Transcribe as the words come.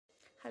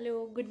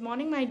Hello, good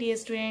morning my dear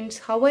students.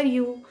 How are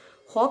you?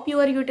 Hope you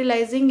are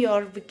utilizing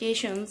your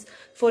vacations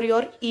for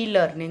your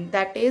e-learning,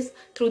 that is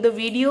through the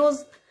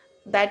videos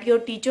that your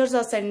teachers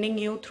are sending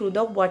you through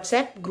the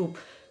WhatsApp group.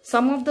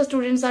 Some of the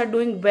students are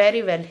doing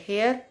very well.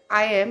 Here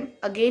I am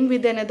again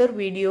with another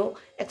video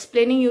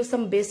explaining you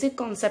some basic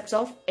concepts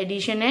of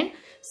addition and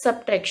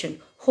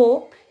subtraction.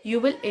 Hope you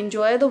will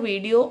enjoy the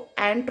video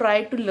and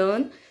try to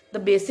learn the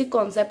basic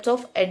concepts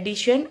of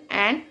addition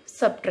and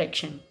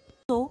subtraction.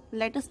 So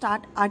let us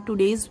start our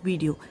today's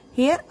video.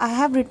 Here I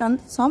have written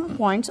some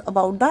points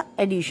about the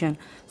addition.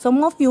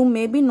 Some of you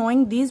may be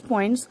knowing these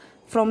points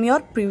from your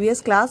previous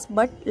class,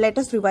 but let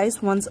us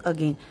revise once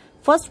again.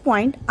 First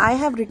point, I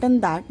have written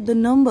that the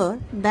number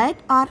that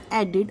are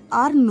added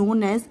are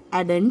known as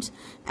addends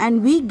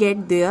and we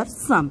get their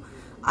sum.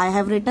 I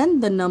have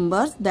written the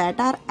numbers that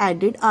are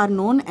added are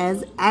known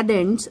as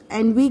addends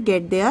and we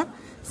get their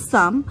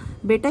sum.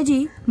 Beta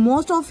ji,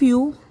 most of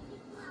you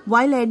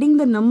while adding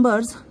the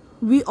numbers,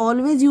 we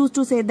always used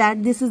to say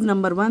that this is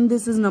number 1,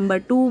 this is number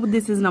 2,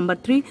 this is number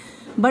 3,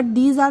 but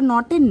these are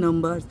not in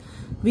numbers.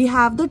 We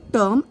have the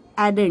term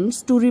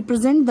addends to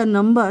represent the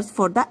numbers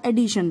for the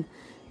addition.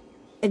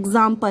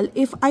 Example,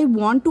 if I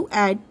want to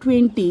add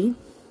 20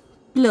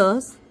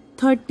 plus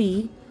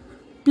 30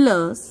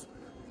 plus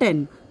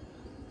 10.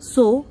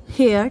 So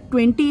here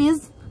 20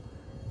 is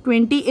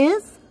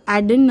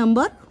addend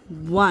number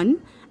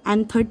 1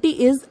 and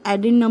 30 is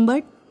addend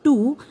number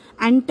 2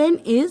 and 10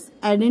 is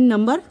addend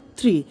number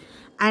 3.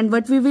 And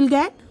what we will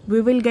get? We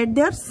will get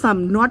their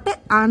sum, not an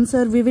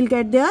answer. We will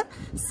get their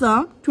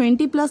sum.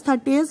 20 plus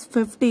 30 is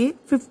 50.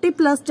 50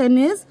 plus 10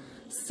 is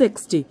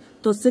 60.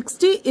 So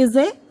 60 is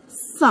a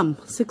sum.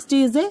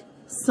 60 is a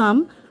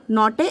sum,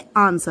 not a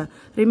answer.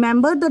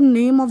 Remember the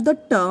name of the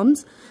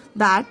terms,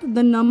 that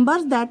the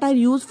numbers that are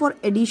used for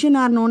addition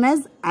are known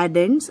as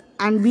addends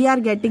and we are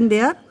getting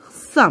their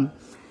sum.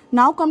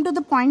 Now come to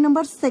the point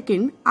number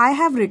 2. I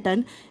have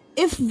written,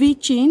 if we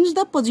change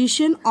the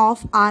position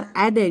of our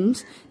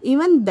addends,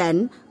 even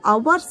then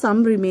our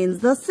sum remains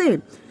the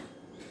same.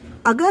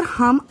 अगर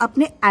हम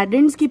अपने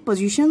addends की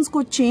positions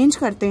को change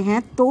करते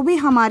हैं तो भी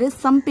हमारे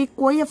sum पे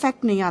कोई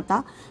effect नहीं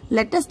आता.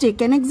 Let us take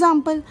an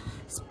example.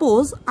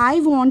 Suppose I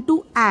want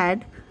to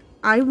add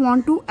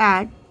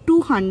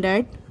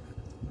 200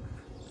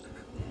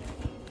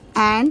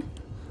 and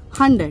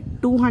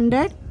 100.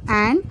 200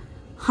 and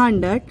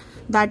 100,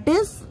 that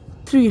is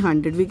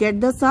 300. We get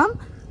the sum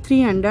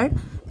 300.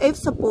 If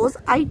suppose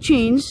I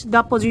change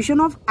the position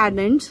of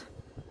addends,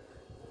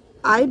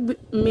 I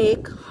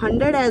make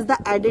 100 as the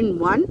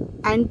addend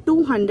 1 and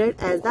 200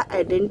 as the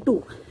addend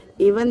 2.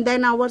 Even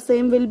then our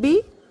sum will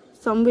be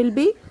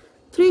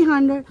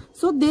 300.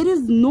 So there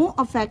is no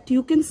effect.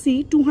 You can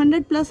see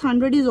 200 plus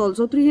 100 is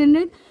also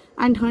 300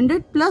 and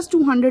 100 plus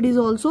 200 is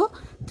also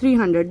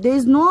 300. There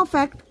is no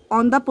effect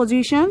on the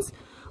positions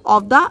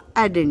of the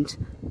addends.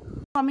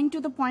 Coming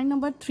to the point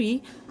number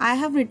 3, I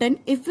have written,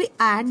 if we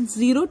add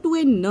 0 to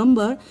a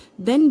number,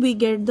 then we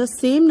get the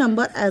same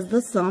number as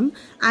the sum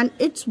and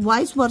its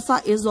vice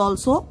versa is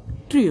also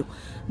true.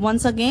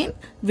 Once again,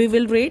 we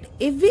will read,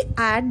 if we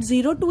add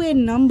 0 to a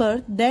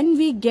number, then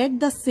we get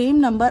the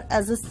same number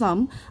as a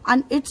sum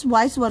and its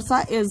vice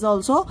versa is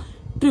also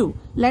true.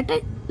 Let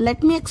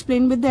me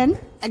explain with an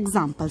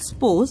example.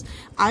 Suppose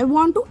I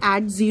want to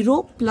add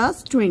 0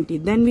 plus 20,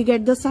 then we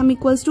get the sum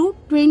equals to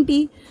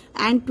 20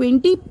 and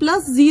 20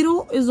 plus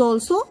 0 is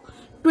also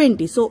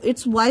 20. So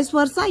it's vice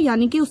versa,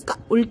 यानी कि उसका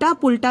उल्टा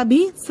पुल्टा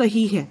भी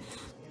सही है.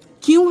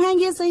 क्यों है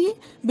ये सही?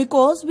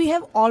 Because we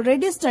have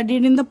already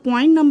studied in the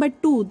point number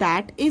 2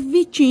 that if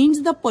we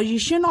change the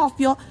position of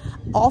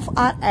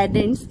our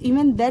addends,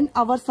 even then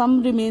our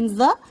sum remains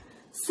the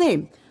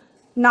same.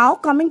 Now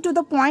coming to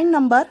the point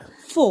number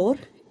 4,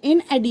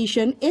 in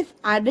addition, if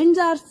addends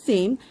are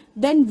same,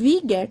 then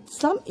we get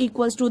sum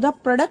equals to the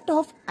product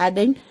of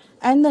addend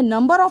and the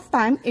number of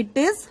time it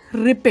is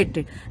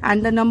repeated.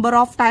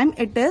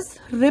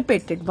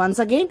 Once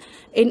again,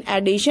 in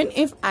addition,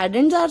 if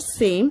addends are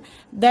same,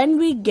 then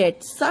we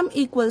get sum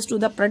equals to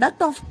the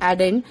product of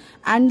addend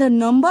and the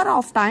number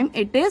of time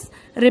it is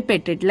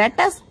repeated. Let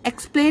us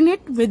explain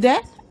it with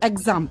an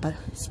example.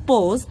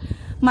 Suppose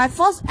my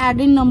first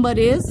addend number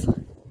is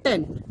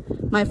 10.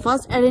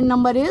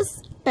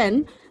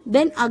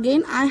 Then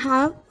again I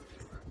have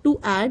to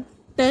add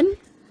 10.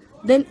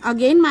 Then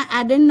again my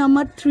addend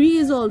number 3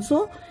 is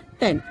also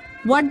 10.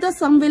 What the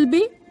sum will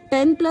be?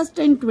 10 plus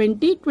 10,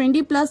 20.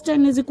 20 plus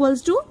 10 is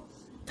equals to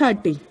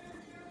 30.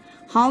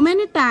 How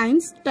many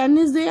times 10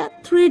 is there?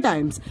 3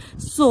 times.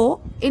 So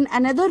in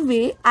another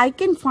way, I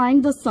can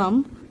find the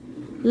sum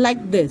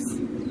like this.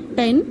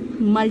 10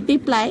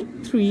 multiply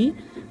 3,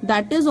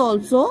 that is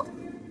also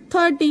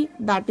 30.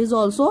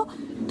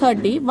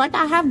 What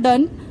I have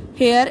done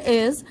here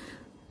is,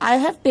 I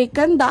have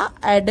taken the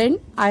addend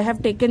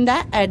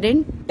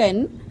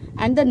 10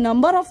 and the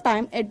number of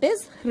time it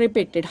is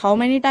repeated. How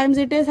many times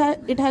it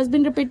has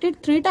been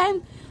repeated? 3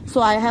 times. So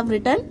I have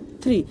written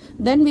 3.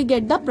 Then we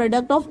get the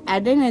product of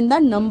addend and the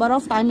number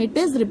of time it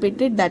is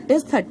repeated, that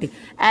is 30.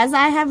 As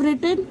I have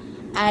written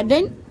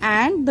addend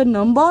and the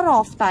number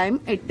of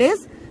time it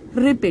is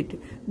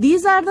repeated.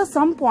 These are the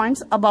some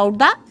points about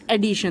the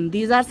addition.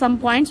 These are some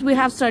points we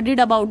have studied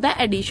about the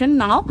addition.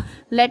 Now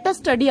let us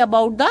study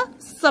about the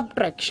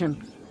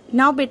subtraction.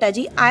 Now beta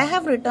ji, I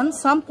have written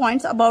some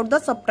points about the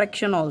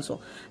subtraction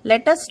also.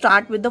 Let us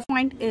start with the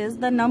point is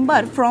the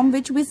number from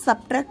which we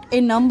subtract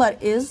a number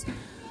is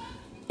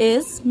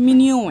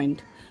minuend.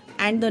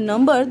 And the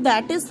number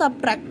that is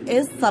subtract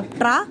is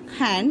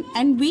subtrahend,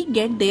 and we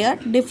get their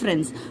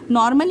difference.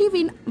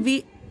 Normally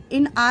we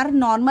in our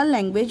normal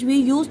language we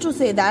used to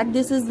say that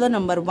this is the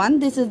number 1,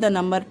 this is the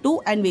number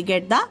 2, and we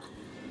get the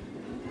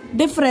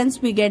difference.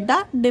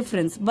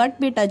 But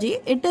beta ji,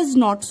 it is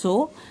not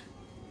so.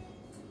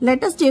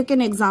 Let us take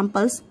an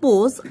example.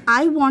 Suppose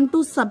I want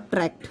to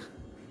subtract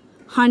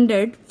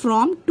 100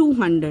 from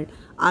 200.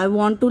 I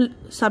want to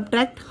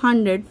subtract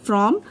 100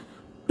 from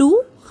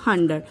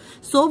 200.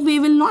 So we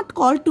will not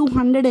call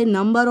 200 a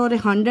number or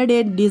 100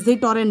 a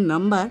digit or a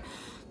number.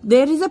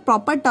 There is a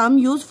proper term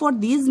used for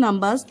these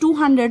numbers.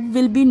 200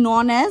 will be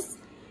known as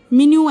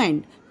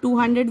minuend.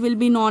 200 will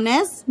be known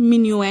as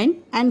minuend,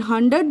 and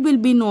 100 will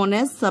be known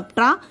as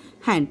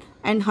subtrahend.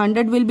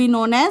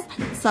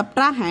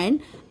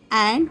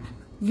 And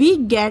we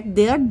get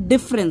their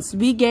difference.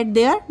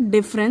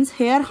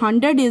 Here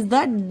 100 is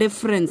the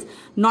difference,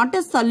 not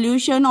a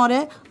solution or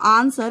a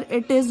answer.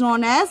 It is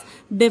known as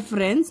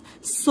difference.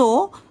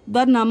 So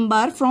the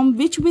number from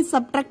which we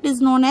subtract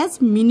is known as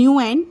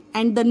minuend,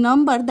 and the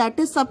number that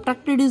is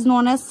subtracted is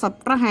known as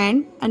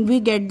subtrahend, and we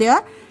get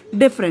their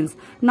difference.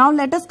 Now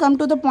let us come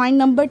to the point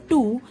number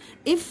 2.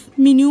 If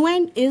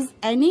minuend is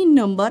any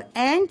number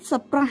and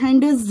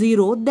subtrahend is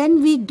 0,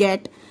 then we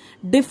get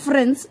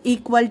difference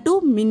equal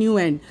to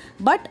minuend,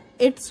 but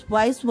its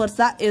vice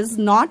versa is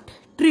not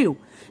true.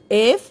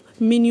 If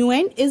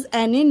minuend is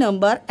any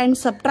number and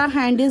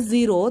subtrahend is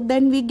 0,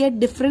 then we get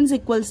difference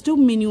equals to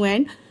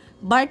minuend,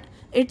 but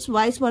its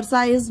vice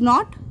versa is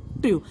not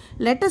true.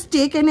 Let us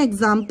take an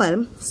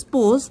example.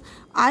 Suppose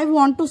I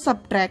want to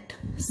subtract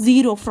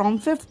 0 from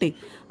 50.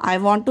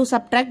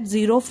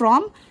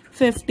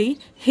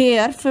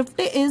 Here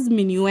 50 is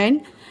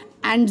minuend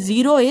and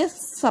 0 is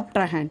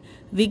subtrahend.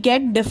 We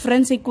get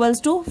difference equals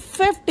to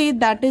 50,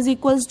 that is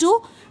equals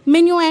to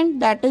minuend,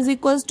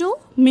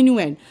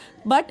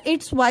 but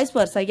it's vice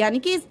versa, यानी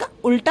कि इसका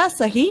उल्टा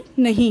सही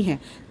नहीं है.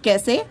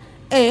 कैसे?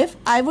 If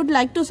I would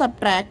like to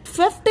subtract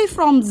 50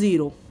 from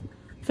 0,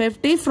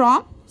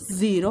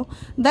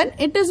 then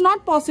it is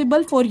not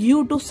possible for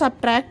you to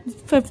subtract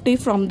 50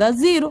 from the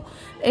 0.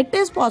 It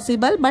is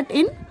possible, but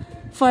in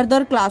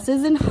further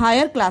classes, in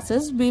higher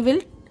classes, we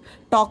will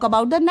talk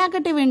about the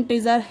negative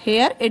integer.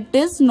 Here it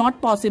is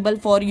not possible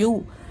for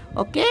you.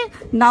 Okay,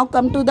 now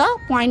come to the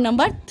point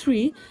number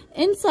 3.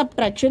 In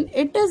subtraction,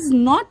 it is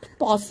not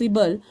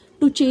possible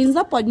to change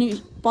the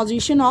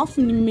position of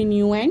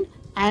minuend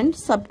and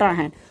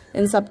subtrahend.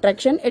 In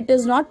subtraction, it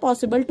is not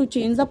possible to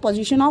change the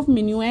position of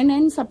minuend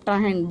and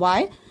subtrahend.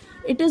 Why?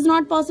 It is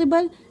not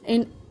possible.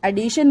 In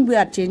addition, we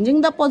are changing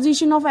the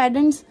position of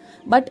addends,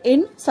 but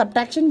in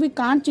subtraction, we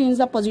can't change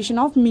the position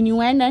of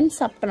minuend and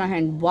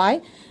subtrahend. Why?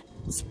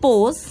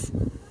 Suppose,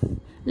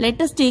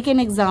 let us take an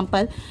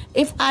example.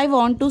 If I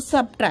want to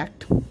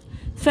subtract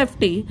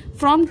 50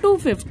 from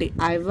 250,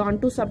 I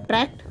want to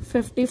subtract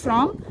 50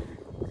 from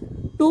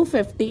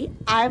 250,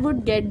 I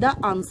would get the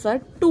answer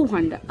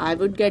 200.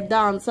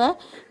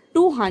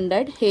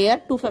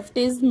 Here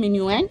 250 is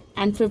minuend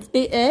and 50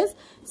 is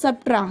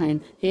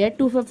subtrahend. Here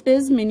 250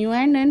 is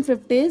minuend and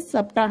 50 is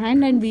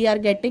subtrahend, and we are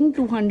getting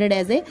 200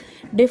 as a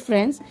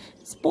difference.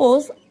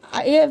 Suppose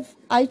if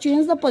I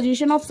change the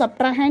position of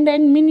subtrahend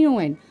and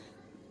minuend,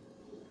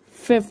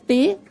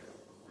 50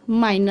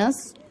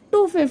 minus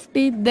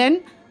 250,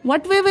 then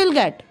what we will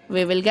get?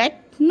 We will get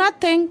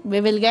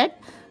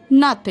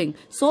nothing.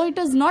 So it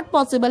is not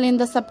possible in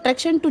the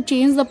subtraction to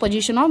change the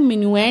position of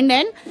minuend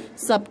and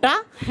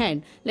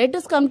subtrahend. Let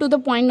us come to the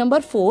point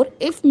number 4.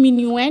 If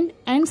minuend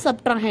and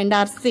subtrahend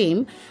are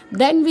same,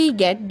 then we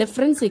get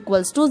difference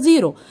equals to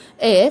 0.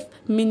 If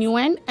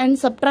minuend and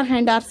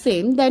subtrahend are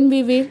same, then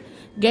we will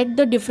get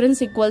the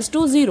difference equals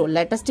to 0.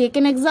 Let us take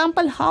an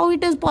example how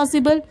it is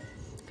possible.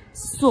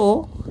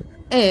 So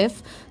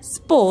if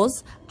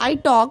suppose I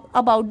talk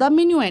about the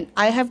minuend,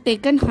 I have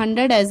taken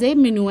 100 as a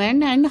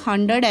minuend and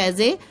 100 as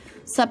a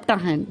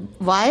subtrahend.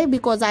 Why?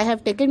 Because I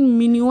have taken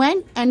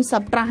minuend and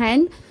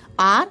subtrahend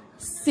are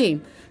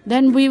same.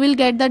 Then we will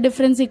get the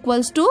difference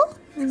equals to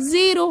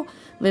 0.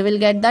 Here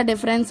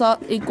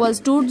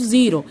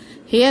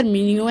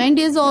minuend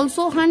is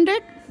also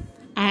 100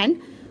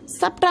 and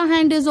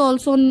subtrahend is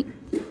also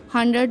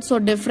 100. So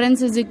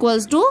difference is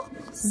equals to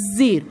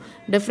 0.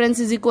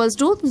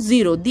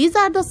 These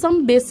are the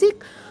some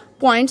basic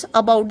points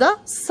about the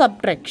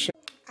subtraction.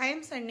 I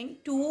am sending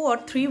 2 or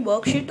 3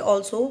 worksheet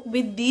also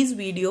with this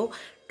video.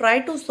 Try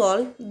to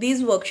solve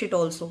these worksheet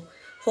also.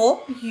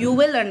 Hope you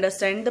will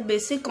understand the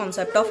basic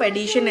concept of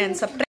addition and subtraction.